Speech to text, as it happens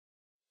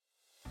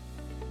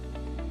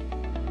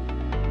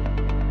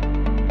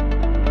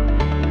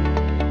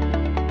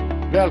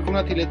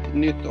Välkomna till ett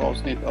nytt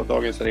avsnitt av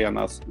Dagens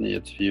Arenas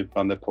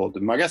nyhetsfördjupande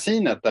podd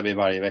Magasinet, där vi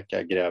varje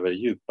vecka gräver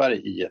djupare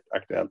i ett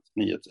aktuellt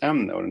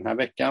nyhetsämne. Och den här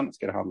veckan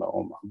ska det handla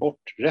om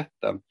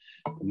aborträtten.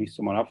 På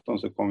midsommarafton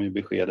så kom ju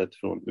beskedet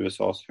från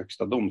USAs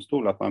högsta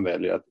domstol att man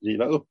väljer att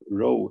riva upp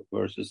Roe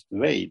versus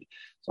Wade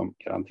som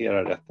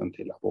garanterar rätten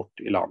till abort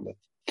i landet.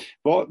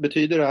 Vad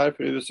betyder det här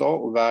för USA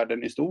och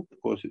världen i stort,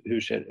 och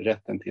hur ser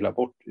rätten till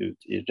abort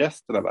ut i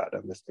resten av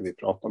världen? Det ska vi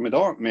prata om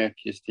idag med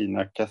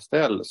Kristina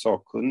Castell,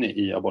 sakkunnig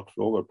i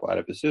abortfrågor på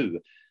RFSU.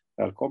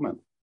 Välkommen.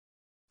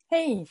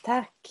 Hej,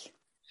 tack.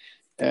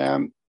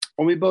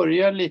 Om vi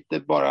börjar lite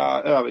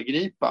bara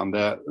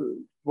övergripande,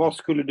 vad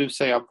skulle du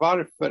säga,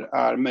 varför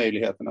är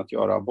möjligheten att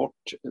göra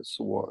abort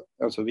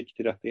en så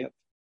viktig rättighet?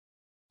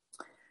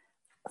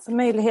 Alltså,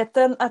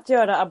 möjligheten att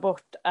göra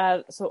abort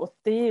är så, och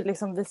det är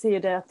liksom, vi ser ju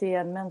det att det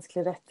är en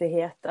mänsklig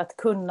rättighet att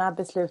kunna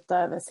besluta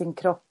över sin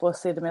kropp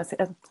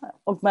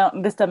och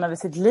bestämma över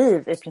sitt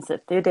liv i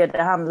princip. Det är ju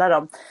det handlar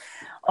om.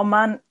 Om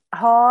man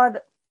har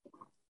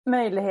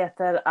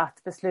möjligheter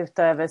att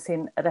besluta över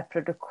sin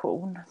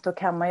reproduktion, då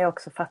kan man ju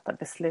också fatta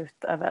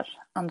beslut över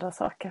andra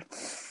saker.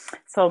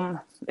 Som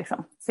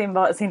liksom,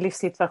 sin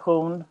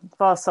livssituation,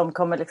 vad som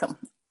kommer liksom.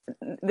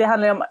 Det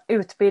handlar ju om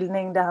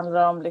utbildning, det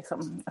handlar om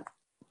liksom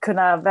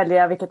kunna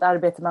välja vilket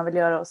arbete man vill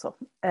göra och så,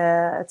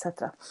 etc.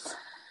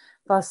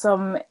 Vad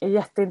som är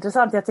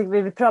jätteintressant, jag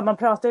tycker man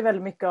pratar ju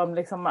väldigt mycket om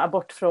liksom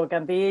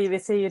abortfrågan. Vi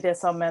ser ju det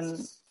som en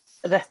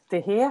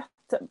rättighet,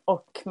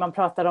 och man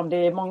pratar om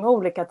det i många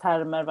olika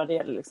termer vad det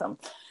gäller liksom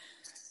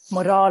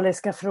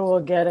moraliska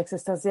frågor,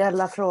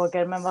 existentiella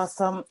frågor. Men vad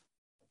som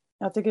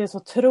jag tycker är så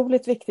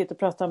otroligt viktigt att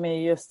prata om är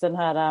just den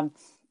här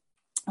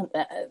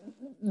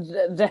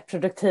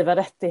reproduktiva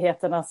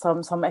rättigheterna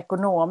som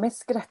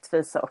ekonomisk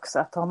rättvisa också.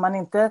 Att om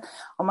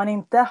man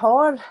inte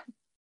har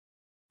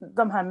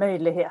de här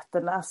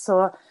möjligheterna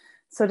så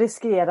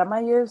riskerar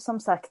man ju som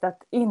sagt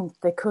att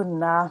inte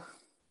kunna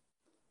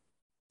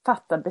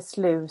fatta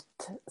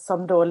beslut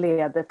som då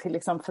leder till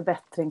liksom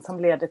förbättring, som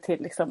leder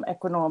till liksom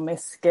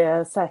ekonomisk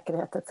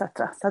säkerhet etc.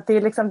 Så att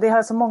det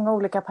har så många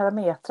olika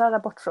parametrar,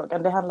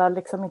 abortfrågan. Det handlar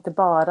liksom inte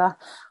bara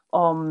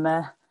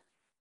om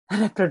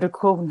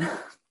reproduktion.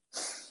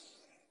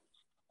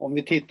 Om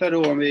vi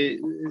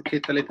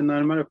tittar lite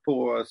närmare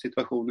på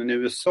situationen i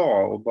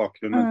USA och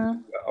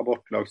bakgrunden till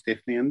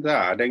abortlagstiftningen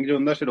där. Den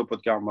grundar sig då på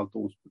ett gammalt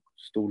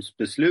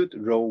domstolsbeslut,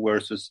 Roe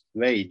versus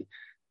Wade.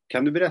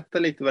 Kan du berätta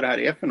lite vad det här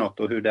är för något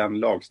och hur den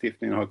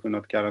lagstiftningen har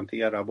kunnat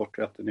garantera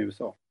aborträtten i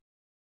USA?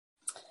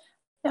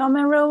 Ja,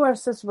 men Roe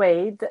versus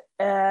Wade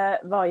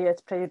var ju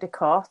ett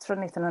prejudikat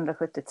från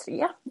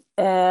 1973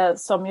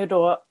 som ju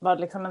då var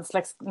liksom en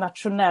slags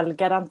nationell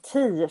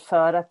garanti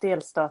för att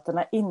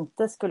delstaterna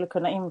inte skulle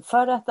kunna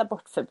införa ett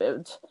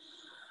abortförbud.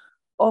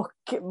 Och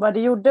vad det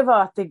gjorde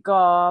var att det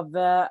gav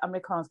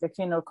amerikanska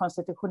kvinnor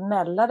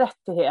konstitutionella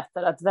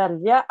rättigheter att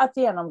välja att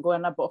genomgå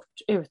en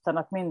abort utan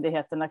att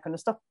myndigheterna kunde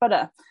stoppa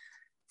det.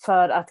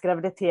 För att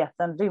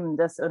graviditeten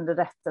rymdes under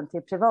rätten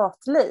till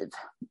privatliv.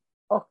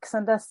 Och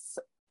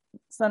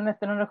sedan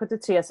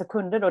 1973 så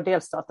kunde då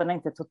delstaterna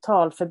inte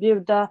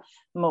totalförbjuda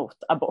mot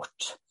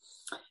abort.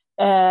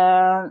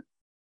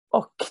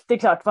 Och det är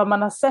klart, vad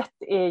man har sett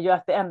är ju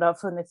att det ändå har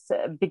funnits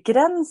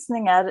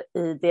begränsningar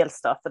i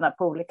delstaterna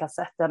på olika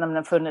sätt. Det har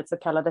nämligen funnits så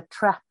kallade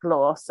trap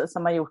laws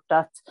som har gjort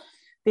att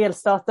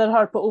delstater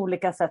har på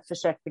olika sätt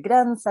försökt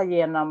begränsa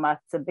genom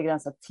att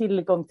begränsa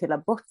tillgång till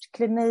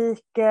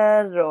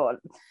abortkliniker och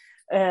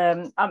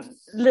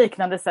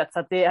liknande sätt. Så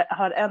att det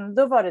har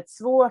ändå varit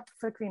svårt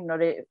för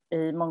kvinnor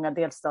i många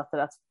delstater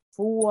att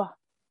få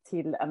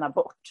till en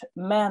abort.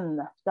 Men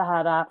det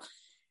här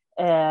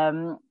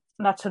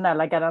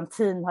nationella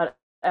garantin har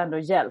ändå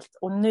gällt.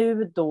 Och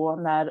nu då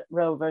när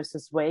Roe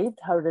versus Wade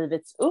har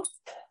rivits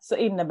upp så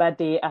innebär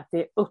det att det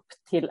är upp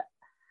till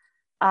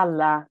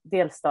alla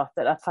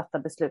delstater att fatta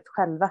beslut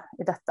själva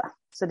i detta.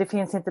 Så det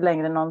finns inte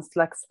längre någon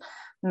slags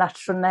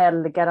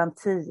nationell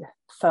garanti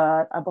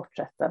för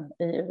aborträtten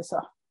i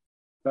USA.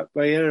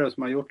 Vad är det då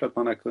som har gjort att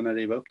man har kunnat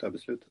riva upp det här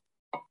beslutet?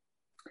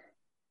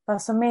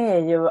 Vad som är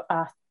ju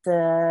att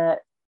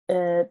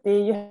det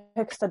är ju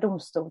högsta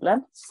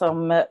domstolen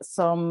som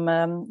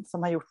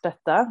har gjort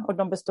detta, och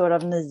de består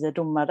av 9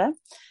 domare.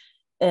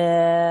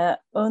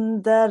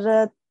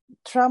 Under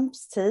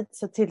Trumps tid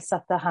så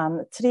tillsatte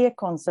han 3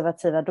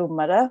 konservativa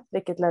domare,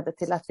 vilket ledde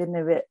till att det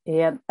nu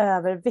är en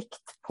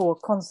övervikt på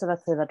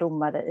konservativa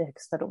domare i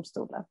högsta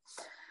domstolen.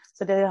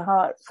 Så det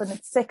har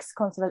funnits 6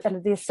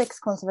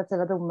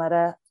 konservativa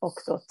domare och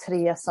då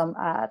 3 som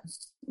är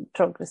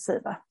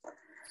progressiva.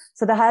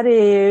 Så det här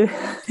är ju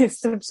i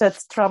stort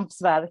sett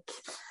Trumps verk.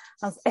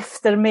 Hans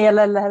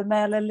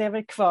eftermäle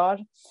lever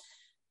kvar.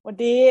 Och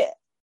det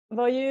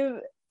var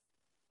ju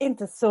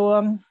inte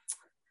så.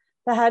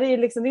 Det här är ju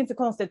liksom, det är inte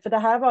konstigt, för det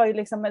här var ju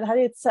liksom, det här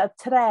är ett så här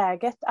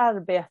träget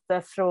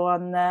arbete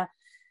från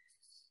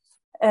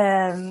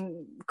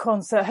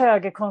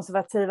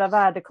högerkonservativa,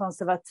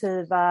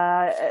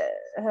 värdekonservativa,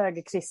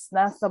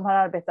 högerkristna som har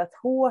arbetat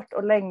hårt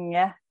och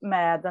länge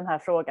med den här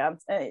frågan.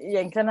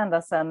 Egentligen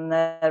ända sedan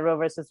Roe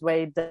versus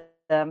Wade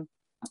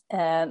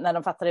när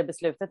de fattade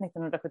beslutet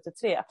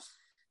 1973.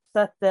 Så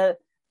att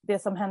det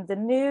som hände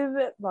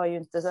nu var ju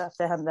inte så att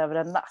det hände över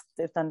en natt,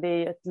 utan det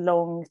är ett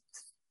långt,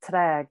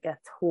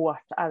 träget,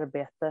 hårt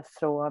arbete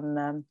från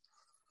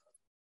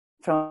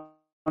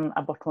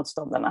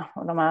abortmotståndarna.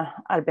 Och de har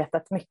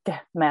arbetat mycket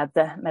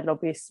med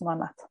lobbyism och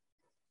annat.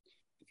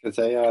 Jag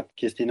ska säga att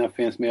Kristina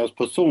finns med oss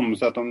på Zoom,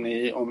 så att om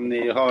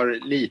ni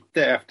har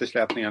lite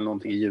eftersläpning eller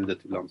någonting i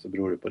ljudet ibland så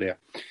beror det på det.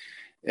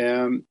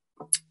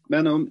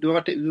 Men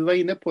du var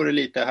inne på det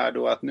lite här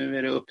då, att nu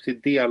är det upp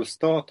till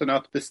delstaterna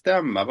att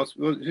bestämma.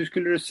 Hur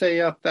skulle du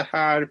säga att det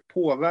här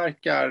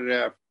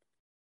påverkar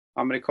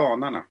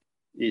amerikanerna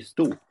i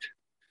stort?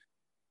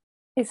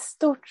 I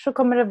stort så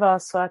kommer det vara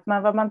så att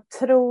vad man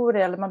tror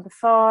eller man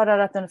befarar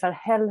att ungefär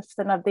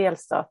hälften av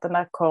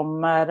delstaterna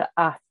kommer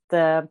att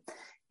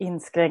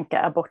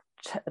inskränka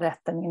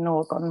aborträtten i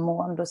någon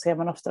mån. Då ser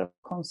man ofta de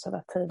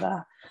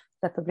konservativa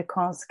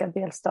republikanska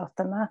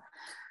delstaterna.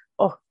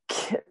 Och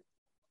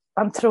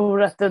man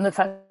tror att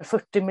ungefär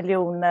 40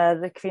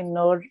 miljoner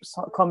kvinnor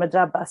kommer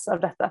drabbas av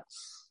detta.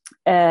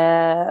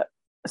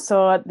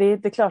 Så det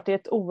är klart, det är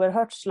ett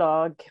oerhört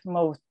slag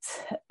mot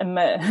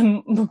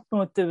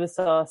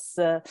USAs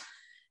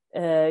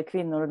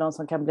kvinnor och de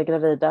som kan bli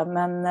gravida.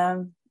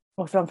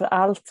 Och framför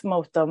allt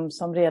mot de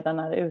som redan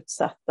är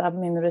utsatta,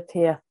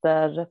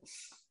 minoriteter,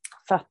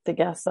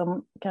 fattiga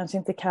som kanske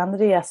inte kan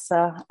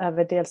resa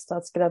över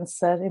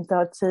delstatsgränser, inte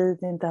har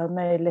tid, inte har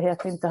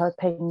möjlighet, inte har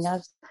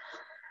pengar.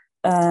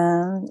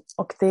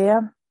 Och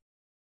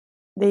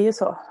det är ju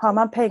så. Har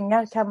man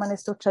pengar kan man i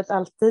stort sett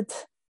alltid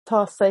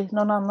ta sig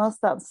någon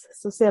annanstans.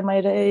 Så ser man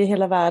ju det i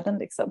hela världen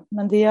liksom.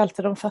 Men det är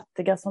alltid de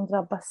fattiga som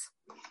drabbas.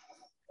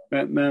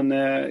 Men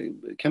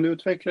kan du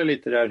utveckla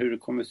lite där hur det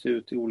kommer se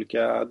ut i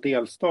olika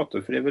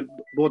delstater? För det är väl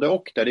både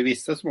och där. Det är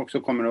vissa som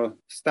också kommer att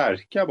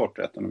stärka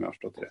aborträtten, om jag har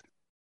förstått det.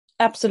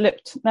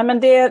 Absolut. Nej,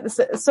 men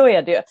så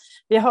är det ju.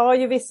 Vi har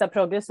ju vissa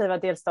progressiva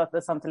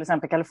delstater som till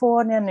exempel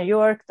Kalifornien, New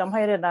York. De har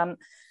ju redan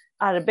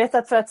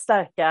arbetat för att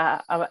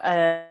stärka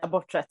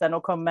aborträtten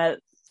och kommer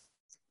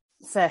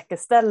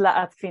säkerställa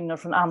att kvinnor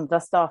från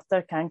andra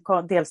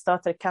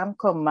delstater kan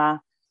komma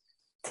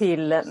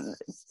till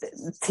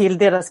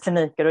deras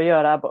kliniker och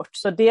göra abort.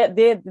 Så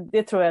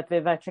det tror jag att vi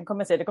verkligen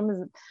kommer se.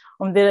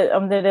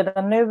 Om det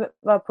redan nu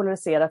var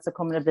polariserat så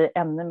kommer det bli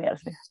ännu mer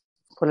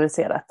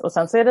polariserat. Och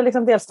sen så är det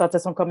liksom delstater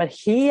som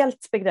kommer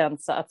helt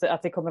begränsa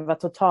att det kommer vara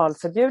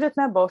totalförbjudet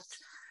med abort.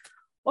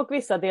 Och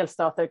vissa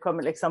delstater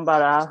kommer liksom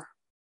bara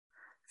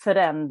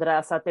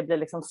förändra så att det blir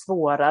liksom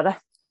svårare.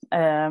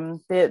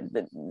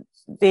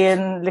 Det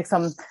är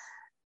liksom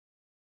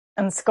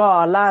en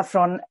skala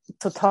från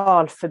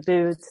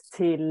totalförbud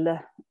till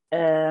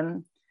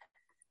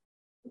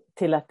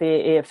att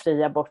det är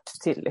fri abort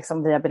till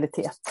liksom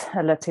viabilitet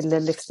eller till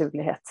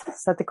livsduglighet.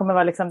 Så att det kommer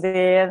vara liksom,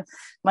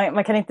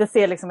 man kan inte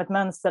se liksom ett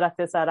mönster att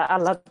det är så här,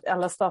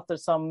 alla stater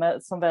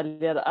som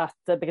väljer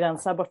att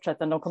begränsa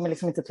aborträtten, de kommer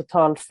liksom inte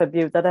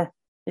totalförbjuda det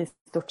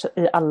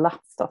i alla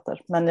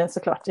stater. Men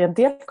såklart, i en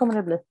del kommer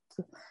det bli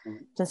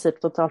i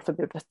princip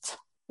totalförbjudet.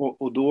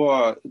 Och då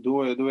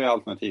är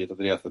alternativet att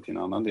resa till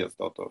en annan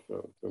delstat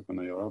för att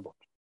kunna göra abort?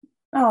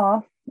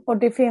 Ja, och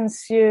det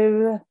finns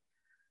ju...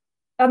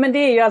 Ja, men det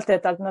är ju alltid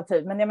ett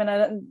alternativ. Men jag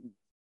menar,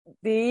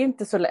 det är ju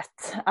inte så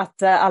lätt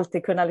att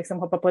alltid kunna liksom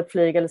hoppa på ett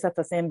flyg eller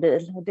sätta sig i en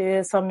bil. Och det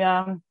är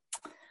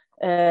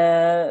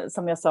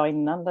som jag sa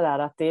innan, det där,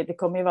 att det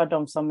kommer ju vara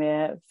de som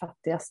är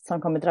fattigast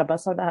som kommer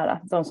drabbas av det här.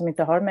 De som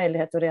inte har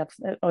möjlighet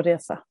att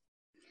resa.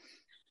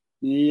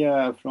 Ni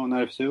från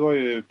RFSU har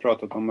ju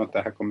pratat om att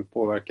det här kommer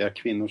påverka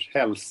kvinnors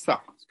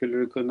hälsa. Skulle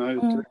du kunna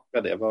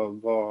uttrycka det?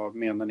 Vad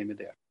menar ni med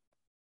det?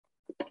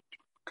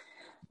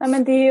 Ja,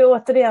 men det är ju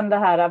återigen det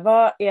här,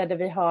 vad är det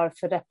vi har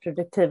för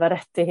reproduktiva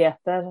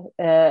rättigheter?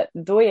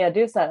 Då är det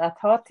ju så här, att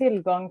ha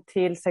tillgång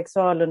till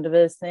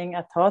sexualundervisning,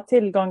 att ha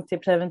tillgång till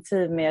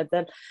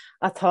preventivmedel,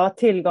 att ha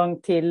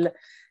tillgång till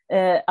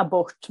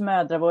abort,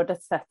 mödravård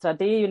etc.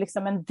 Det är ju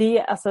liksom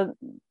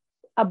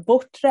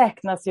abort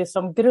räknas ju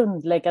som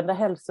grundläggande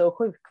hälso- och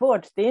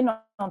sjukvård. Det är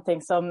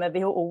någonting som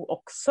WHO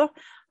också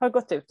har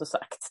gått ut och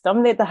sagt.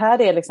 Det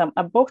här är liksom,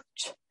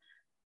 abort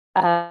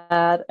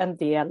är en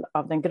del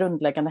av den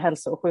grundläggande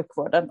hälso- och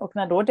sjukvården. Och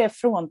när då det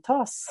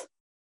fråntas,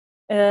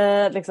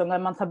 liksom när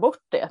man tar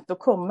bort det, då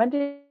kommer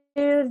det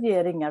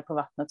ge ringar på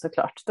vattnet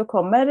såklart. Då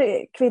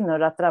kommer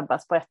kvinnor att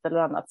drabbas på ett eller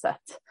annat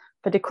sätt.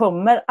 För det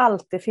kommer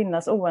alltid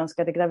finnas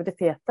oönskade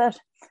graviditeter.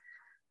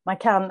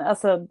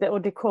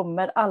 Och det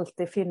kommer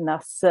alltid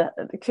finnas,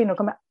 kvinnor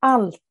kommer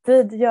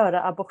alltid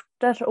göra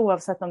aborter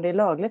oavsett om det är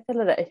lagligt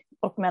eller ej.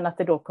 Men att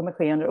det då kommer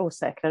ske under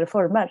osäkrare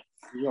former.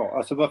 Ja,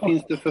 alltså vad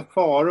finns det för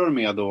faror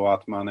med då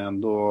att man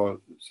ändå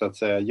så att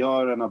säga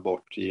gör en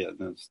abort i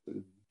en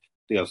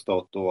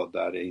delstat då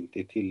där det inte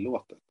är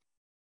tillåtet?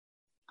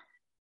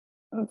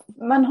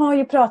 Man har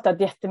ju pratat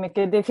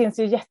jättemycket, det finns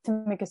ju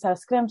jättemycket så här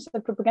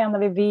skrämselpropaganda.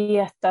 Vi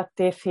vet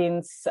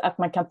att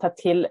man kan ta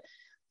till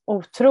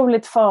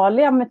otroligt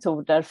farliga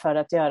metoder för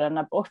att göra en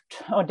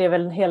abort. Och det är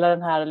väl hela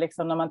den här,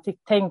 liksom, när man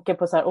tänker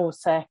på så här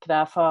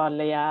osäkra,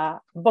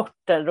 farliga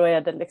aborter, då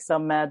är det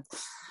liksom med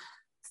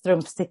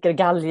strumpstickor,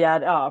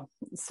 galgar, ja,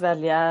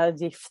 svälja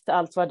gift,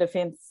 allt vad det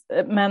finns.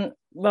 Men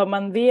vad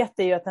man vet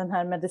är ju att den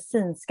här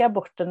medicinska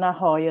aborterna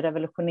har ju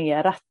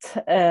revolutionerat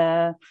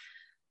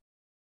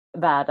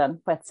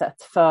världen på ett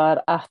sätt.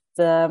 För att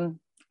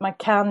man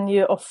kan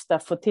ju ofta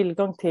få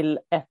tillgång till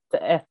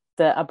ett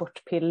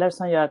abortpiller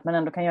som gör att man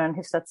ändå kan göra en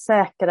hyfsat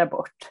säker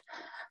abort.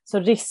 Så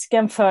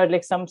risken för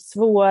liksom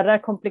svåra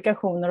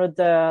komplikationer och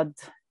död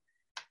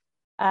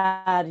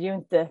är ju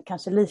inte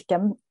kanske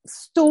lika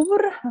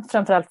stor,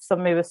 framförallt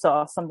som i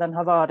USA, som den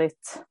har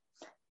varit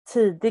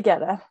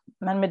tidigare.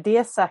 Men med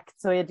det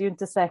sagt så är det ju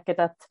inte säkert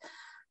att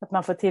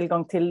man får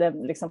tillgång till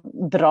liksom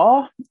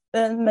bra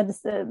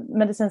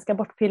medicinska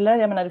abortpiller.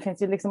 Jag menar, det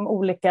finns ju liksom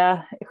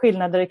olika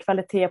skillnader i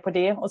kvalitet på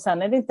det. Och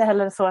sen är det inte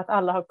heller så att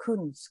alla har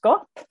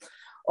kunskap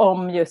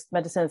om just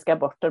medicinska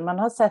aborter. Man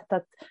har sett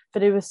att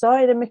för i USA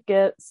är det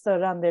mycket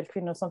större andel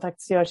kvinnor som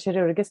faktiskt gör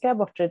kirurgiska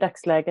aborter i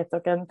dagsläget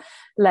och en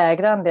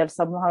lägre andel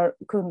som har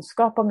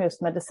kunskap om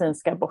just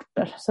medicinska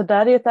aborter. Så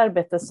där är ett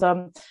arbete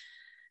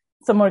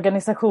som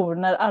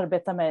organisationer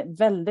arbetar med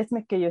väldigt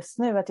mycket just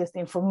nu, att just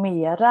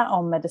informera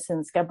om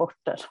medicinska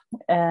aborter.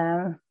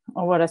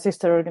 Och våra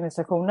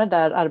systerorganisationer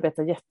där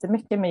arbetar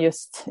jättemycket med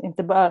just,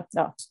 inte bara,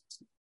 ja,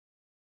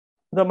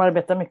 de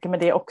arbetar mycket med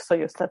det också,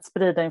 just att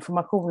sprida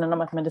informationen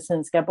om att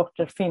medicinska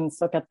aborter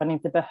finns och att man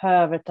inte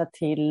behöver ta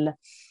till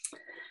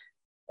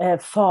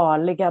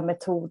farliga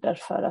metoder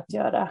för att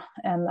göra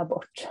en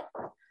abort.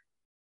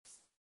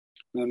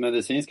 Men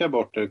medicinska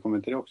aborter, kommer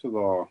inte det också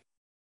vara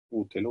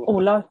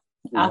otillåtet?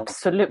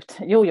 Absolut,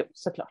 jo,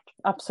 såklart.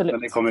 Absolut.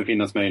 Men det kommer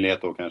finnas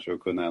möjlighet då kanske att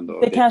kunna ändå...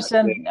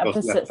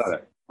 Precis.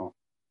 Ja.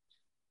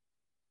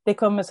 Det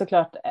kommer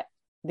såklart...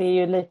 Det är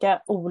ju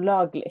lika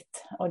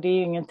olagligt och det är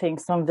ju ingenting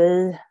som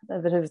vi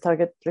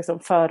överhuvudtaget liksom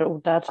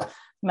förordar.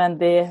 Men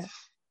det,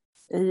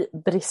 i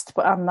brist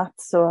på annat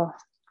så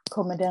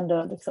kommer det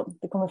ändå liksom,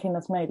 det kommer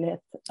finnas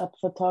möjlighet att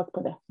få tag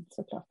på det,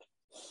 såklart.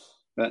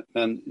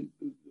 Men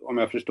om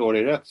jag förstår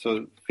det rätt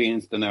så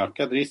finns det en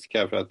ökad risk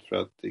här för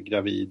att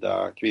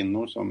gravida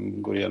kvinnor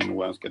som går igenom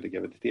oönskade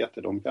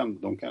graviditeter,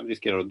 de kan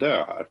riskera att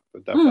dö här.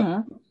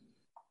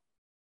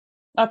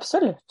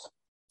 Absolut.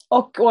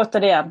 Och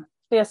återigen,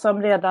 det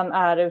som redan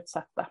är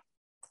utsatta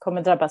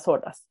kommer drabbas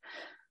hårdast.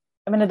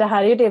 Jag menar, det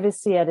här är ju det vi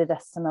ser i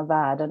resten av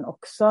världen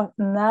också.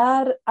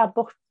 När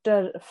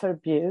aborter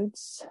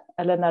förbjuds,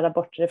 eller när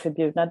aborter är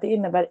förbjudna, det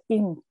innebär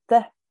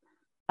inte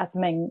att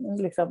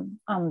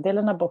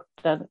andelen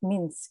aborter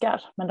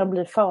minskar, men de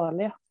blir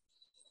farliga.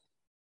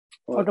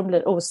 Och de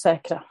blir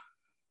osäkra.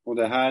 Och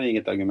det här är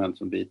inget argument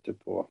som biter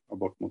på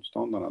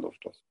abortmotståndarna då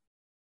förstås?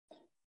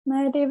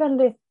 Nej, det är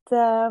väldigt...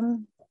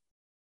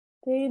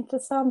 Det är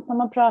intressant när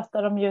man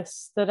pratar om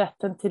just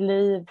rätten till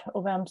liv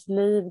och vems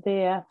liv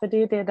det är. För det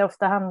är det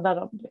ofta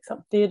handlar om.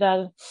 Liksom. Det är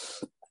där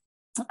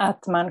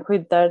att man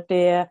skyddar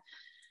det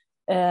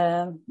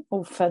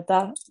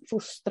ofödda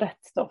fostret.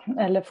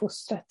 Eller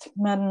fostret.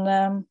 Men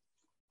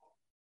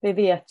vi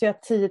vet ju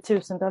att 10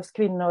 000-tals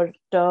kvinnor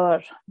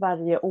dör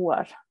varje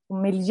år. Och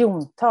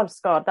miljontals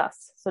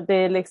skadas. Så det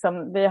är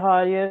liksom, vi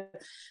har ju,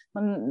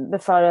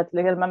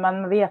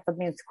 man vet att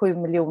minst 7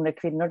 miljoner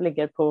kvinnor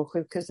ligger på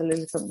sjukhus eller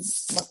liksom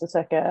måste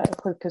söka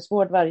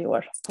sjukhusvård varje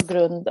år på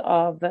grund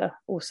av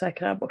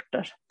osäkra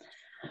aborter.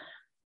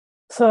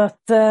 Så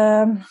att,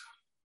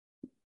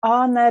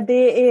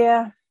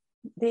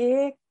 det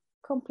är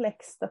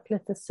komplext och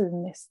lite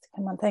cyniskt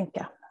kan man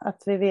tänka.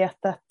 Att vi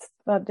vet att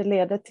vad det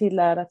leder till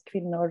är att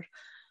kvinnor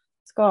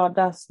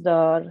skadas,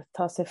 dör,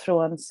 tas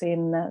ifrån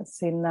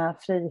sina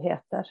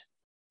friheter.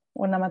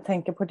 Och när man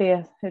tänker på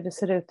det, hur det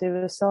ser ut i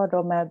USA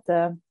då med,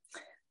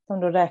 som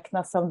då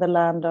räknas som the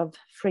land of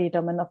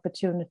freedom and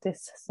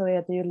opportunities, så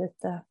är det ju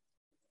lite,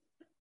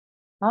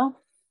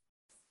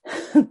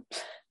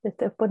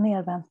 lite upp och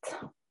nervänt.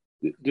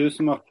 Du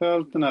som har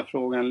följt den här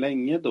frågan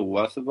länge då,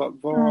 alltså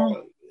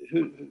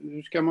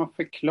hur ska man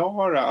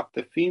förklara att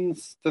det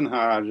finns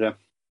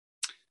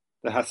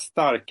det här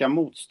starka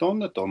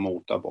motståndet då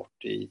mot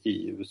abort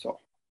i USA?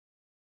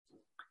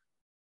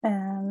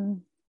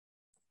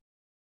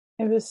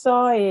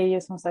 USA är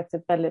ju som sagt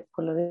ett väldigt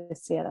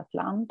polariserat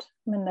land.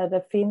 Men när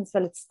det finns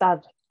väldigt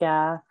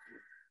starka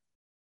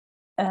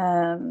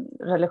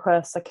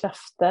religiösa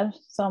krafter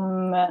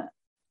som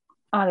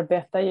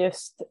arbetar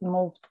just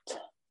mot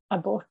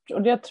abort.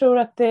 Och jag tror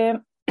att det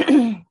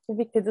är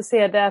viktigt att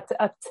se det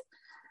att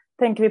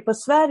tänker vi på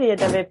Sverige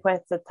där vi på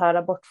ett sätt tar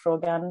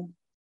abortfrågan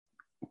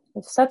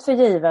satt för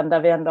given, där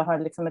vi ändå har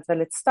liksom ett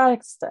väldigt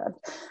starkt stöd.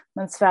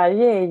 Men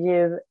Sverige är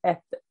ju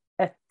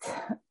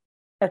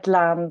ett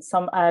land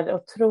som är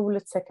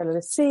otroligt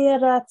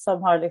sekulariserat,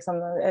 som har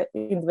liksom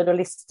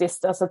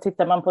individualistiskt, alltså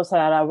tittar man på så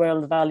här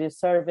World Value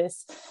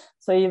Service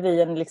så är ju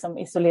vi en liksom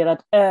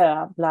isolerad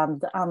ö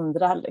bland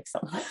andra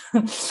liksom.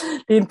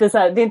 Det är inte så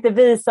här, det är inte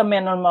vi som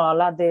är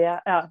normala, det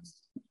är,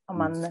 om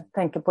man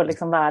tänker på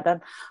liksom världen.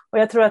 Och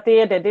jag tror att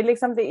det är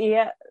liksom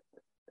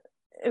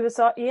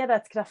USA är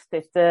rätt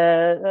kraftigt,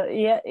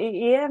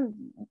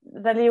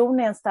 religion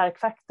är en stark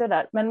faktor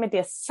där. Men med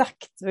det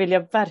sagt vill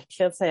jag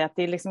verkligen säga att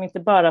det är liksom inte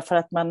bara för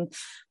att man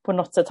på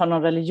något sätt har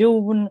någon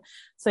religion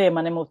så är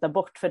man emot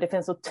abort. För det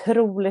finns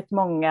otroligt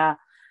många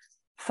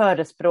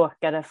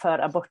förespråkare för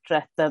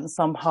aborträtten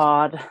som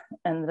har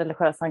en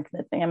religiös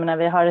anknytning. Jag menar,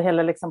 vi har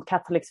hela liksom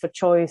Catholics for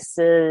Choice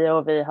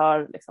och vi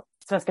har liksom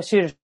Svenska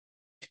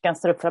kyrkan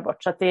står upp för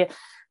abort. Så att det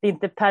är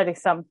inte per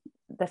liksom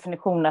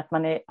definition att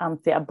man är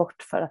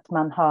anti-abort för att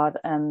man har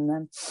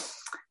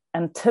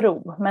en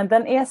tro. Men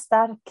den är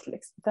stark.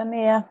 Liksom. Den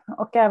är,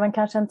 och även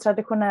kanske en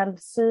traditionell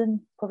syn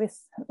på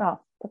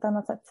på ett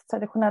annat sätt.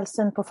 Traditionell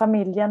syn på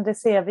familjen. Det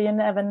ser vi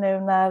ju även nu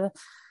när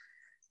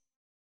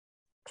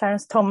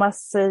Clarence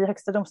Thomas i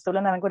Högsta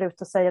domstolen även går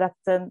ut och säger att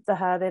det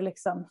här är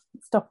liksom,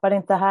 stoppar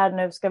inte här,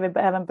 nu ska vi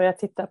även börja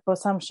titta på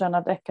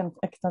samkönade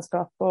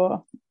äktenskap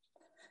och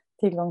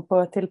tillgång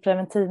till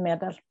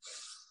preventivmedel.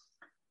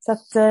 Så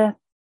att jag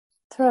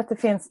tror att det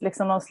finns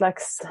liksom någon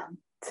slags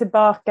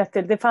tillbaka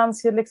till, det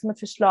fanns ju liksom ett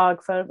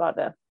förslag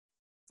för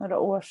några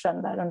år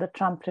sedan där under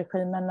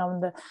Trump-regimen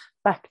om the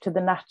back to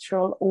the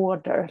natural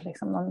order,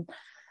 liksom någon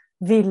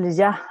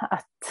vilja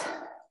att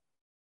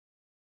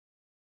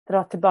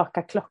dra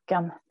tillbaka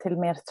klockan till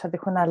mer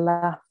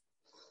traditionella,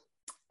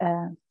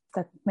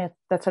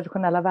 där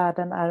traditionella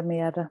värden är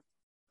mer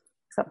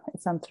i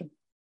centrum.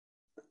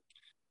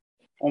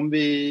 Om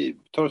vi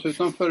tar oss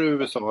utanför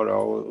USA då,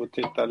 och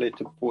tittar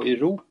lite på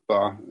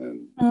Europa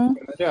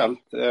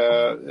generellt.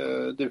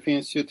 Det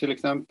finns ju till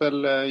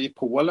exempel i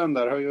Polen,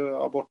 där har ju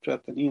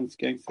aborträtten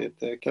inskränkts i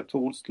ett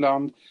katolskt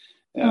land.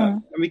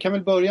 Vi kan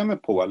väl börja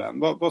med Polen.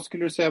 Vad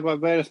skulle du säga,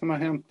 vad är det som har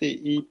hänt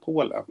i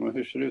Polen och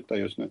hur ser det ut där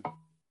just nu?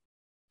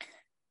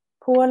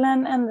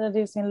 Polen ändrade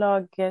ju sin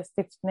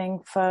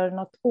lagstiftning för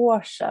något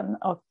år sedan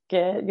och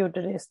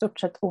gjorde det i stort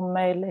sett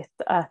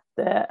omöjligt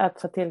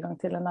att få tillgång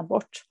till en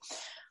abort.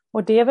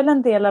 Och det är väl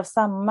en del av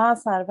samma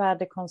så här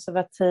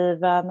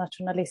värdekonservativa,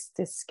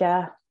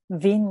 nationalistiska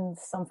vind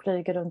som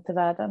flyger runt i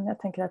världen. Jag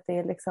tänker att det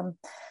är liksom,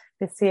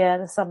 vi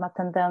ser samma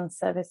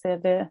tendenser, vi ser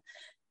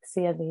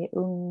det i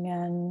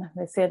Ungern,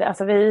 vi ser det,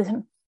 alltså det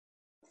är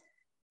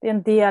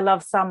en del av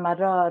samma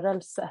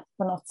rörelse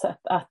på något sätt,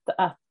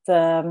 att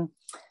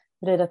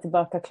vrida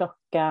tillbaka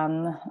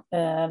klockan,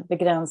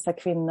 begränsa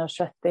kvinnors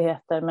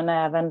rättigheter, men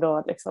även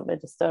då liksom i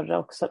det större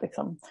också,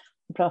 liksom,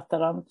 vi pratar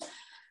om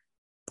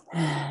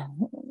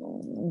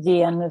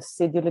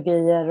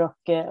genusideologier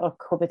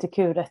och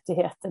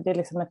hbtq-rättigheter. Det är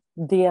liksom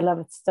en del av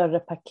ett större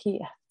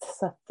paket.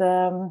 Så att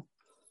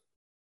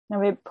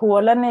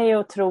Polen är ju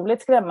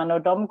otroligt skrämmande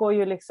och de går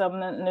ju liksom,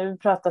 nu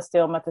pratas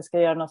det om att det ska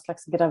göra någon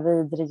slags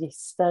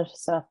gravidregister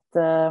så att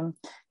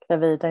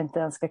gravida inte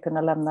ens ska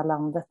kunna lämna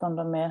landet om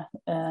de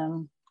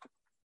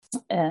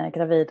är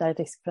gravida i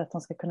risk för att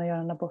de ska kunna göra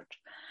en abort.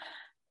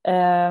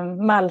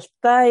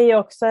 Malta är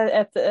också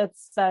ett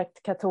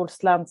starkt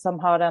katolskt land som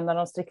har en av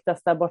de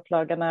striktaste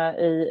abortlagarna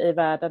i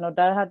världen och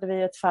där hade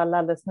vi ett fall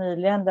alldeles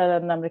nyligen där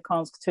en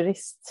amerikansk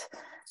turist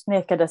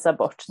nekades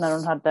abort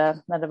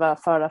när det var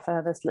fara för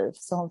hennes liv,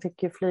 så hon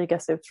fick ju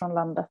flygas ut från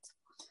landet.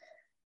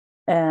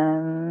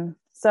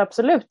 Så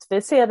absolut,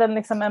 vi ser den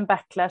liksom en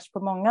backlash på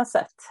många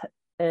sätt.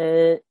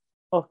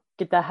 Och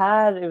det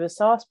här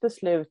USAs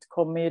beslut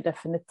kommer ju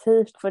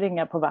definitivt få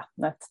ringa på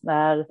vattnet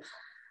när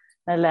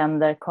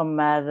länder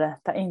kommer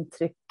ta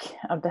intryck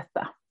av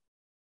detta.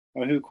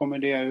 Och hur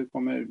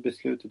kommer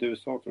beslutet i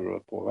USA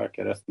att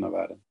påverka resten av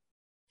världen?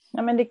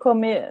 Ja, men det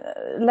kommer ju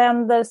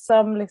länder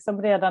som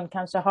liksom redan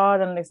kanske har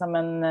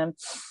en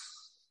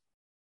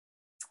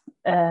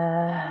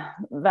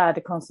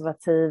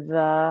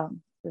värdekonservativa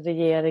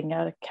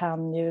regeringar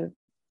kan ju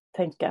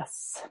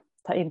tänkas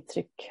ta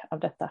intryck av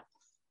detta.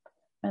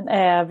 Men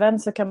även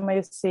så kan man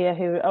ju se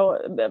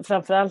hur,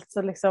 framförallt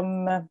så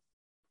liksom,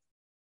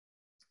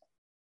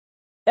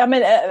 ja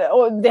men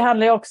och det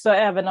handlar ju också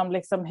även om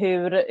liksom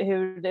hur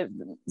det,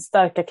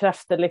 starka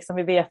krafter, liksom,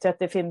 vi vet ju att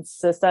det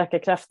finns starka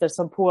krafter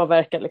som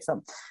påverkar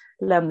liksom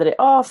länder i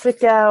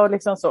Afrika och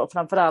liksom så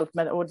framförallt,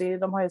 men och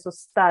de har ju så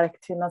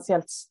starkt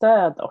finansiellt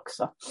stöd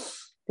också.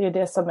 Det är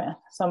det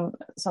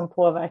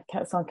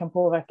som kan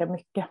påverka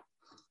mycket.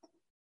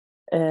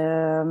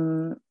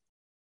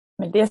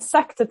 Men det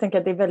sagt, jag tänker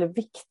att det är väldigt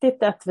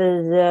viktigt att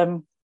vi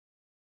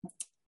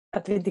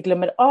inte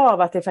glömmer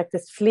av att det är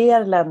faktiskt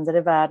fler länder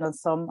i världen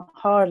som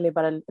har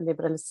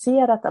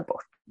liberaliserat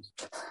abort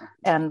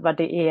än vad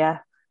det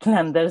är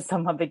länder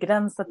som har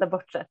begränsat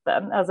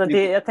aborträtten. Alltså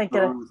jag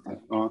tänker...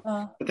 Ja.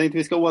 Jag tänkte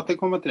vi ska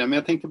återkomma till det, men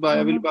jag tänkte bara,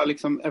 jag vill bara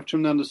liksom,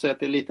 eftersom du ändå säger att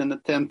det är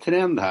lite en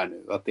trend här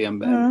nu, att det är en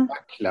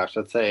backlash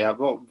att säga,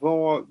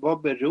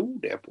 vad beror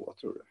det på,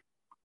 tror du?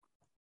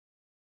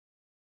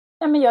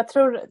 Ja, men jag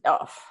tror,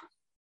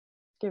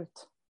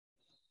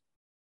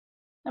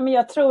 men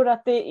jag tror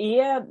att det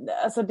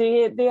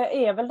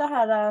är väl det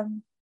här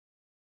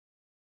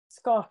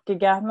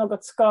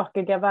något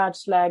skakiga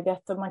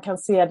världsläget, och man kan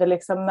se det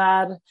liksom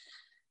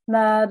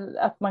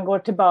att man går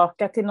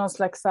tillbaka till någon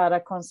slags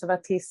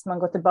konservatism, man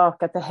går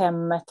tillbaka till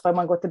hemmet, vad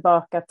man går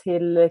tillbaka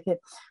till,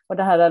 och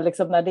det här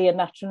liksom när det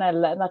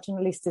är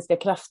nationalistiska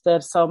krafter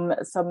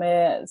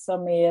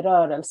som är i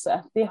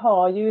rörelse. Det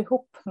har ju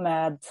ihop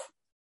med,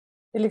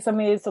 det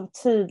liksom är som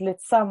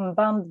tydligt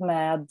samband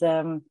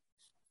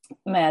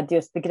med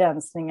just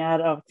begränsningar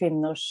av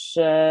kvinnors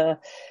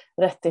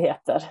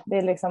rättigheter. Det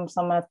är liksom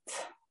som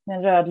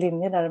en röd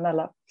linje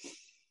däremellan.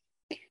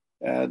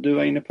 Du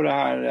var inne på det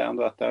här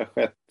ändå, att det har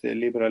skett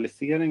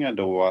liberaliseringar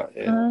då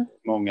i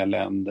många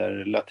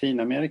länder.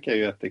 Latinamerika är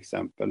ju ett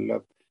exempel.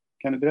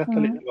 Kan du berätta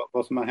lite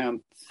vad som har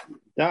hänt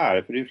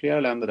där? För det är ju flera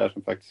länder där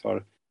som faktiskt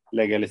har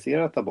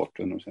legaliserat abort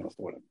under de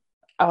senaste åren.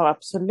 Ja,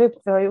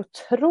 absolut. Vi har ju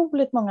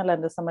otroligt många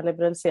länder som har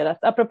liberaliserat.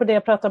 Apropå det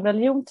jag pratade om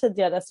religion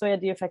tidigare, så är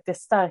det ju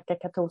faktiskt starka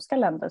katolska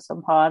länder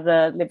som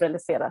har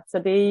liberaliserat. Så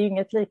det är ju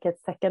inget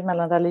likhetstecken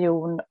mellan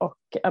religion och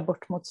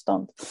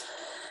abortmotstånd.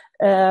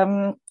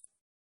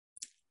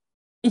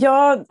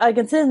 Ja,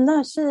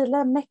 Argentina,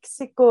 Chile,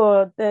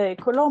 Mexiko,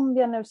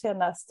 Colombia nu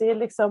senast. Det är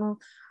liksom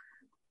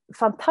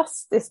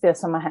fantastiskt det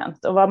som har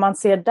hänt. Och vad man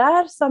ser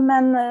där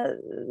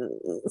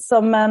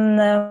som en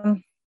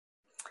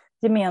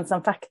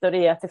gemensam faktor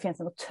är att det finns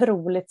en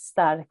otroligt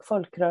stark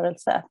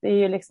folkrörelse. Det är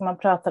ju liksom, man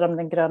pratar om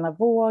den gröna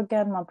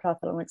vågen, man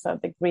pratar om liksom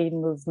the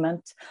green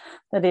movement,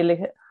 där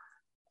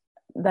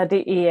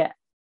det är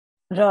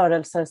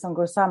rörelser som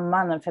går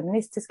samman. Den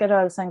feministiska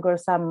rörelsen går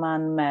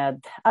samman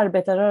med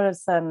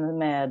arbetarrörelsen,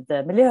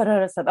 med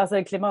miljörörelsen,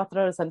 alltså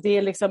klimatrörelsen. Det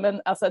är liksom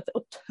ett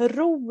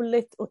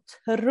otrolig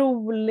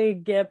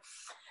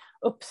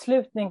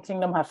uppslutning kring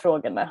de här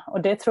frågorna.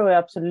 Och det tror jag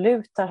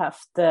absolut har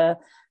haft en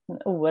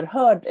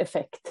oerhörd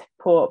effekt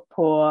på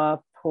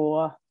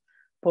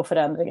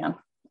förändringen.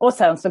 Och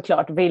sen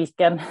såklart vi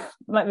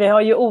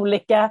har ju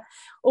olika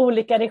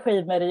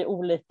regimer i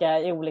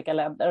olika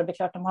länder, och det är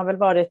klart de har väl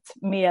varit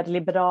mer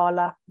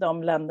liberala,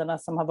 de länderna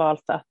som har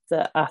valt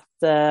att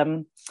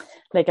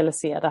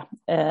legalisera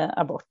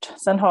abort.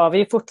 Sen har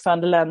vi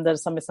fortfarande länder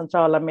som i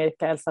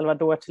Centralamerika, El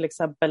Salvador till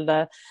exempel,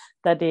 där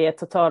det är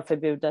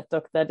totalförbjudet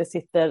och där det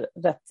sitter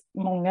rätt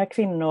många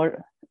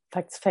kvinnor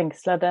faktiskt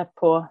fängslade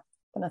på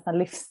nästan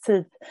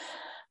livstid,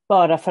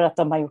 bara för att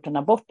de har gjort en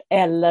abort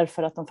eller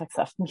för att de faktiskt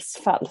haft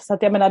missfall. Så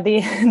att jag menar,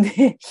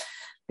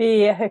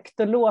 det är högt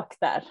och lågt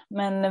där.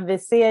 Men vi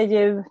ser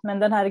ju, men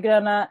den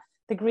här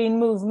the green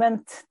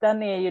movement,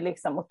 den är ju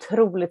liksom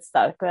otroligt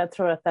stark, och jag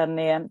tror att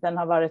den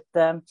har varit,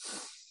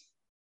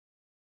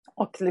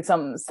 och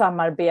liksom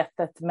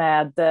samarbetet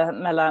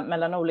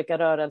mellan olika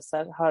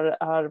rörelser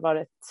har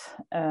varit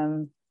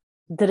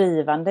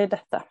drivande i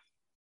detta.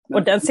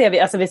 Och den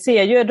ser vi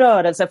ser ju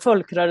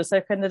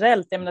folkrörelser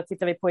generellt. Jag menar,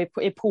 tittar vi på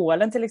i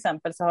Polen till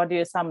exempel, så har det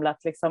ju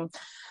samlat liksom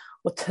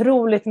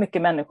otroligt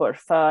mycket människor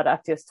för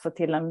att just få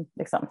till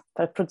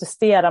för att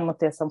protestera mot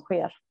det som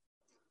sker.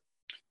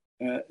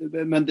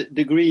 Men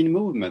the green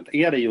movement,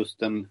 är det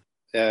just en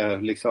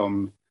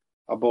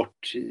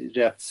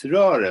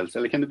aborträttsrörelse,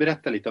 eller kan du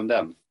berätta lite om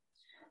den?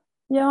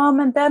 Ja,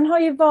 men den har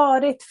ju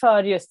varit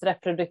för just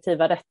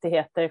reproduktiva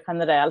rättigheter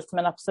generellt,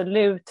 men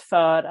absolut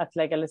för att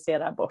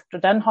legalisera abort. Och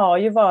den har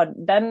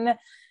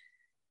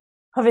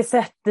vi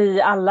sett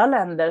i alla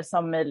länder,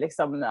 som i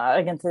liksom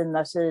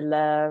Argentina,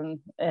 Chile,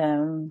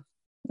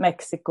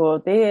 Mexiko.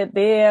 Och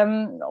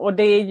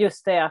det är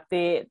just det att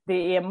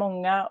det är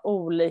många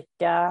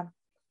olika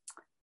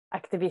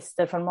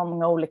aktivister från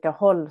många olika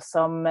håll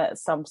som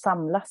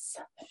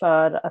samlas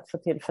för att få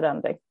till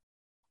förändring.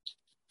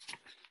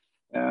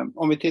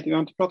 Om vi har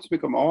inte pratat så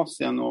mycket om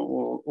Asien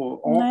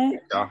och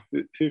Afrika.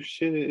 Hur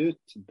ser det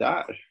ut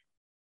där?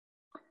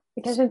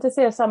 Vi kanske inte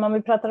ser samma, om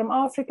vi pratar om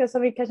Afrika så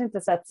har vi kanske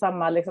inte sett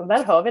samma, liksom,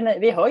 där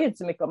vi hör ju inte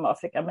så mycket om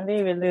Afrika, men det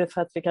är väl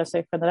för att vi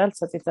kanske generellt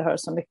sett inte hör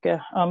så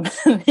mycket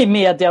i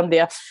media om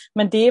det.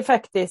 Men det är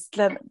faktiskt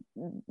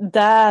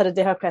där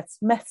det har skett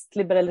mest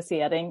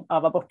liberalisering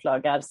av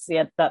abortlagar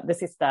sedan de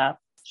sista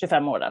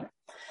 25 åren.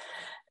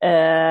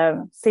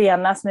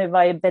 Senast nu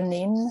var i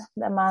Benin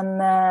där man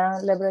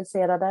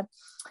liberaliserade.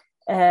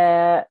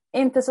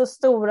 Inte så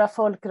stora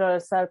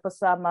folkrörelser på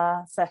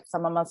samma sätt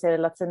som man ser i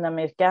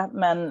Latinamerika,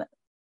 men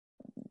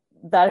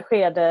där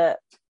sker det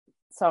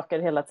saker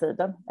hela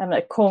tiden.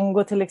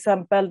 Kongo till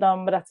exempel,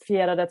 de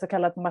ratifierade ett så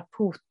kallat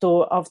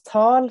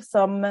Maputo-avtal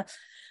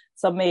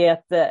som är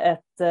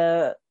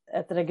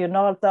ett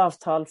regionalt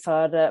avtal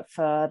för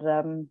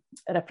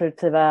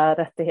reproduktiva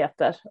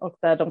rättigheter, och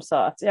där de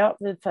sa att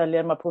vi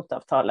följer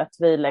Maputo-avtalet,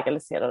 vi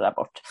legaliserar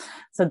abort.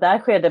 Så där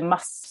sker det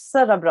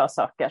massor av bra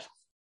saker,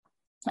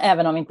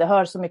 även om vi inte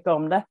hör så mycket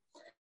om det.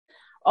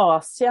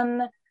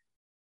 Asien,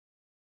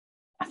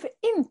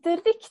 inte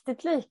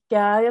riktigt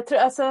lika. Jag tror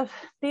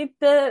det är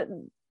inte,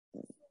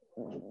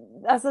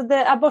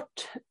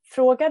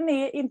 abortfrågan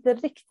är inte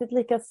riktigt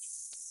lika.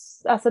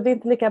 Alltså det är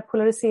inte lika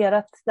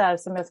polariserat där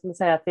som jag skulle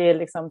säga att det är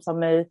liksom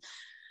som i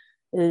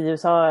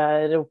USA och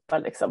Europa.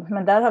 Liksom.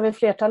 Men där har vi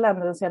flertal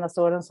länder de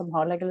senaste åren som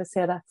har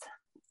legaliserat.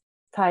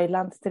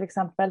 Thailand till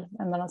exempel,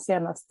 en av de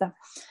senaste.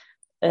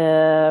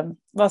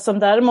 Vad som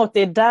däremot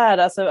är där,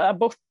 alltså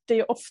abort är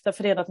ju ofta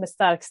förenat med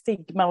stark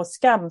stigma och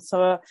skam,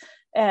 så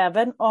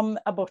även om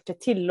abort är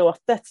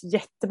tillåtet,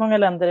 jättemånga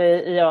länder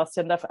i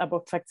Asien där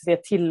abort faktiskt är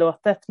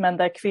tillåtet, men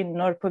där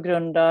kvinnor på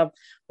grund av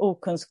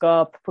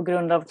okunskap, på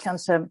grund av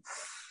kanske,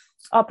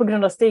 ja, på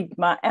grund av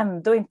stigma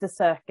ändå inte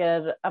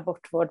söker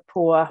abortvård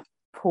på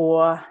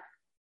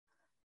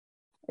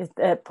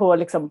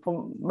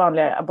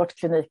vanliga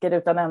abortkliniker,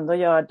 utan ändå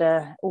gör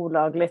det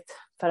olagligt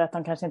för att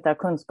de kanske inte har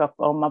kunskap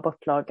om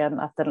abortlagen,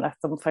 att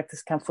de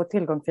faktiskt kan få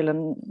tillgång till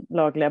en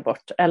laglig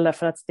abort, eller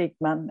för att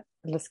stigman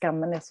eller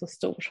skammen är så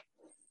stor.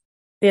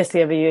 Det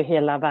ser vi ju i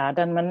hela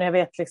världen, men jag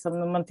vet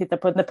liksom, om man tittar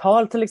på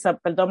Nepal till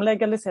exempel, de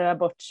legaliserade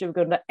abort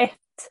 2001,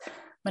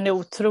 men det är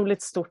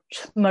otroligt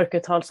stort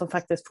mörkertal som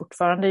faktiskt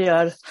fortfarande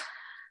gör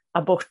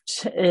abort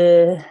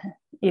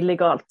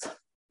illegalt.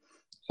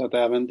 Så att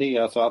även det,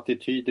 alltså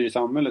attityder i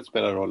samhället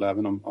spelar roll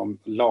även om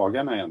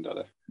lagarna är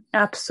ändrade?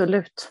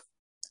 Absolut.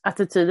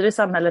 Attityder i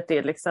samhället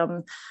är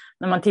liksom,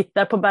 när man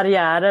tittar på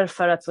barriärer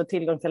för att få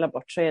tillgång till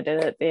abort, så är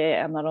det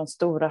är en av de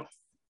stora.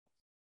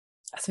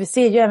 Alltså vi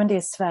ser ju även det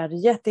i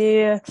Sverige.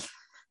 Det är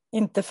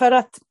inte för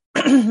att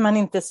man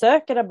inte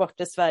söker abort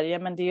i Sverige,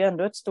 men det är ju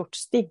ändå ett stort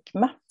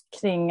stigma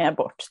kring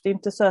abort. Det är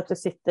inte så att du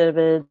sitter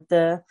vid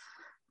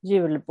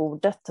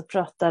julbordet och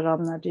pratar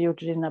om när du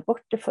gjorde din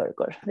abort i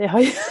förrgår. Det har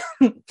ju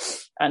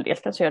en del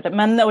kanske gör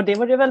det, och det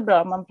vore ju väl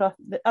bra om man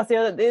pratar. Alltså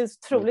det är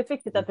otroligt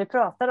viktigt att vi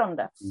pratar om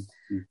det.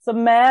 Så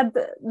med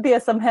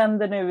det som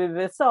händer nu i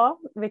USA,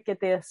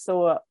 vilket är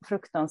så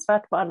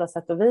fruktansvärt på alla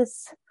sätt och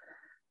vis,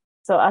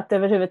 så att det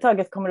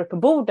överhuvudtaget kommer upp på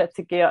bordet,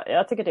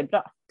 jag tycker det är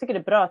bra. Jag tycker det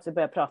är bra att vi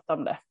börjar prata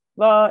om det.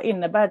 Vad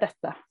innebär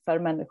detta för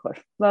människor?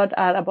 Vad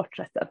är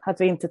aborträtten?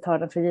 Att vi inte tar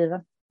den för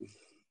given.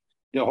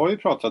 Jag har ju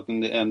pratat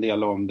en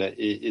del om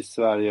det i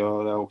Sverige,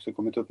 och det har också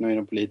kommit upp nu i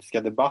den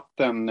politiska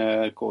debatten.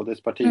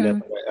 KDs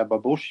partiledare Ebba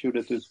Busch gjorde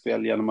ett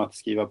utspel genom att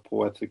skriva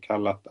på ett så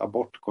kallat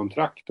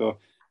abortkontrakt.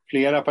 Och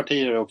flera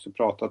partier har också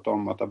pratat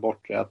om att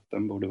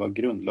aborträtten borde vara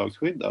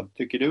grundlagsskyddad.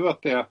 Tycker du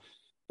att det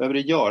behöver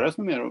göras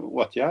mer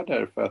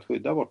åtgärder för att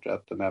skydda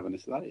aborträtten även i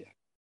Sverige?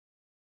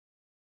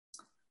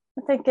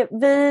 Jag tänker,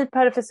 vi på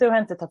RFSU har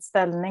inte tagit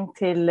ställning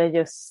till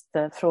just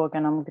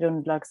frågan om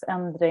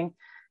grundlagsändring.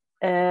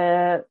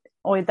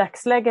 Och i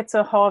dagsläget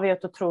så har vi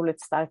ett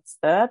otroligt starkt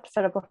stöd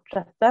för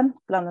aborträtten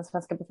bland den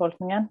svenska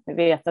befolkningen. Vi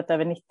vet att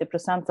över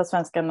 90% av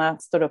svenskarna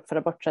står upp för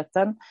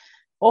aborträtten.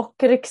 Och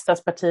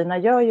riksdagspartierna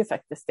gör ju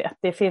faktiskt det.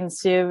 Det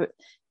finns ju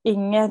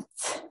inget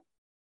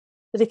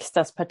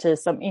riksdagsparti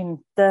som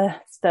inte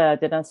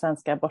stödjer den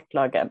svenska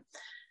abortlagen.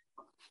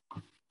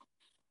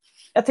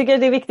 Jag tycker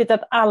det är viktigt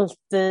att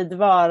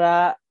alltid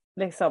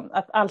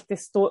att alltid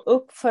stå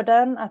upp för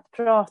den, att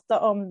prata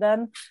om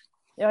den.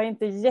 Jag är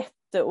inte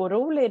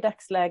jätteorolig i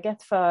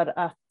dagsläget för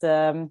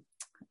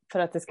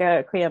att det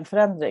ska ske en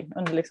förändring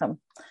under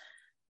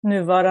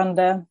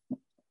nuvarande,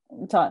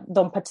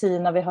 de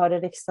partierna vi har i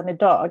riksdagen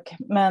idag.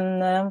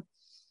 Men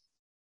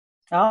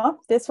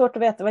ja, det är svårt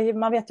att veta.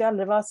 Man vet ju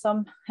aldrig vad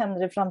som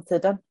händer i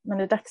framtiden. Men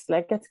i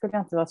dagsläget skulle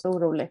jag inte vara så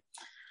orolig.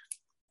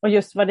 Och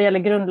just vad det gäller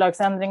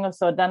grundlagsändring och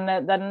så, den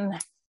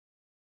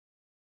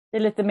är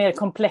lite mer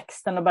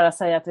komplext än att bara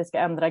säga att vi ska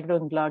ändra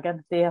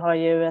grundlagen. Det har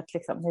ju det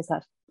är så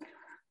här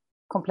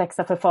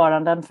komplexa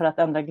förfaranden för att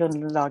ändra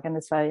grundlagen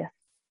i Sverige.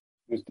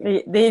 Just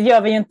det. Det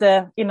gör vi ju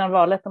inte innan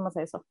valet, om man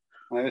säger så.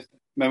 Ja, just det.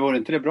 Men vore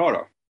inte det bra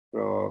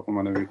då? Om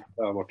man nu vill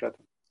ta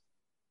aborträtten?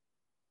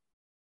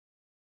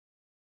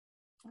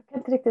 Jag kan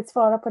inte riktigt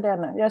svara på det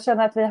nu. Jag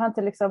känner att vi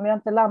har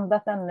inte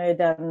landat ännu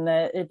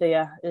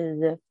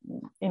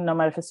inom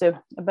RFSU.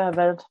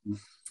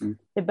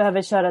 Vi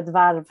behöver köra ett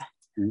varv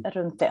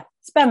runt det.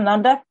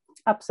 Spännande,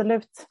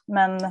 absolut.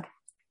 Men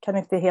kan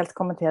inte helt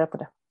kommentera på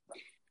det.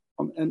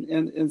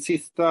 En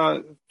sista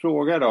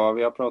fråga då.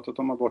 Vi har pratat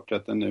om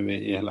aborträtten nu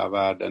i hela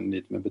världen,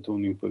 lite med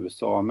betoning på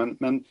USA.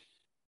 Men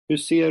hur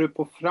ser du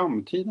på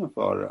framtiden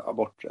för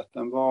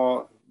aborträtten?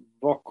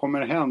 Vad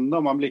kommer hända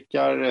om man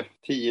blickar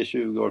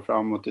 10-20 år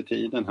framåt i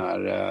tiden här?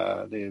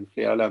 Det är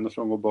flera länder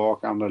som går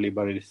bak, andra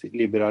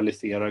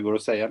liberaliserar. Går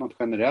att säga något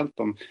generellt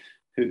om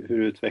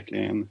hur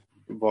utvecklingen,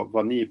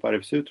 vad ni på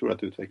RFSU tror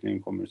att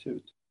utvecklingen kommer att se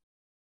ut?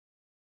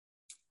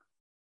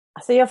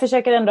 Alltså jag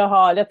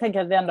tänker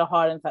att vi ändå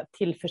har en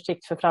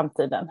tillförsikt för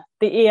framtiden.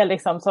 Det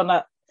är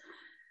sådana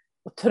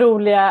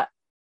otroliga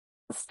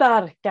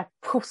starka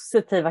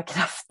positiva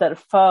krafter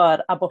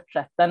för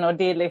aborträtten, och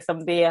det är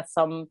det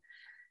som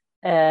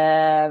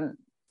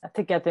jag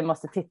tycker att vi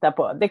måste titta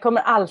på. Det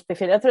kommer alltid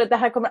finnas. Jag tror att det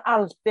här kommer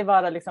alltid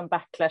vara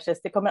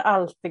backlashes. Det kommer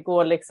alltid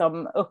gå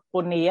upp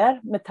och ner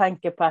med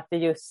tanke på att det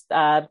just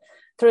är.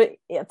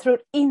 Jag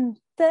tror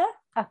inte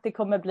att det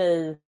kommer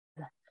bli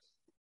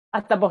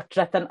att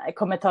aborträtten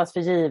kommer tas för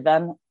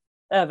given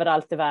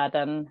överallt i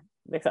världen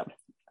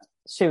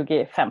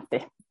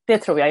 2050. Det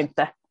tror jag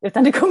inte.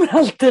 Utan det kommer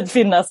alltid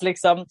finnas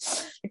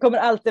det kommer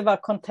alltid vara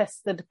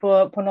contested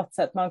på något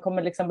sätt. Man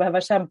kommer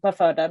behöva kämpa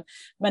för den.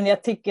 Men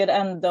jag tycker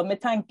ändå,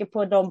 med tanke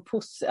på det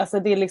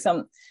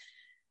är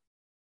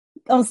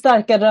de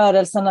starka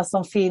rörelserna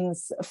som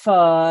finns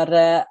för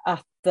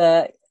att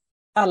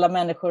alla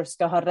människor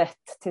ska ha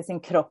rätt till sin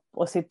kropp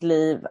och sitt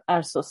liv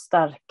är så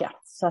starka.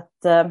 Så att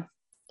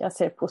jag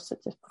ser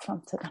positivt på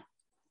framtiden.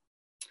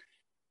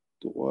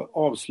 Då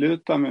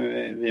avslutar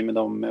vi med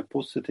de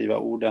positiva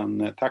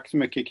orden. Tack så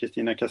mycket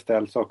Kristina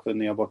Castell,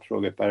 sakkunnig i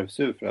abortfrågor på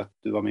RFSU, för att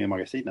du var med i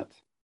magasinet.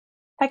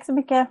 Tack så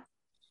mycket.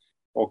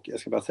 Och jag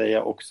ska bara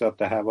säga också att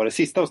det här var det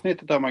sista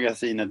avsnittet av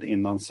magasinet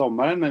innan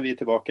sommaren, men vi är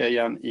tillbaka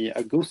igen i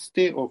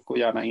augusti, och gå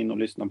gärna in och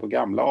lyssna på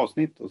gamla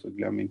avsnitt, och så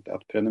glöm inte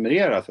att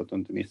prenumerera så att du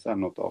inte missar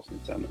något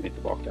avsnitt sen när vi är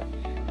tillbaka.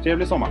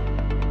 Trevlig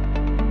sommar!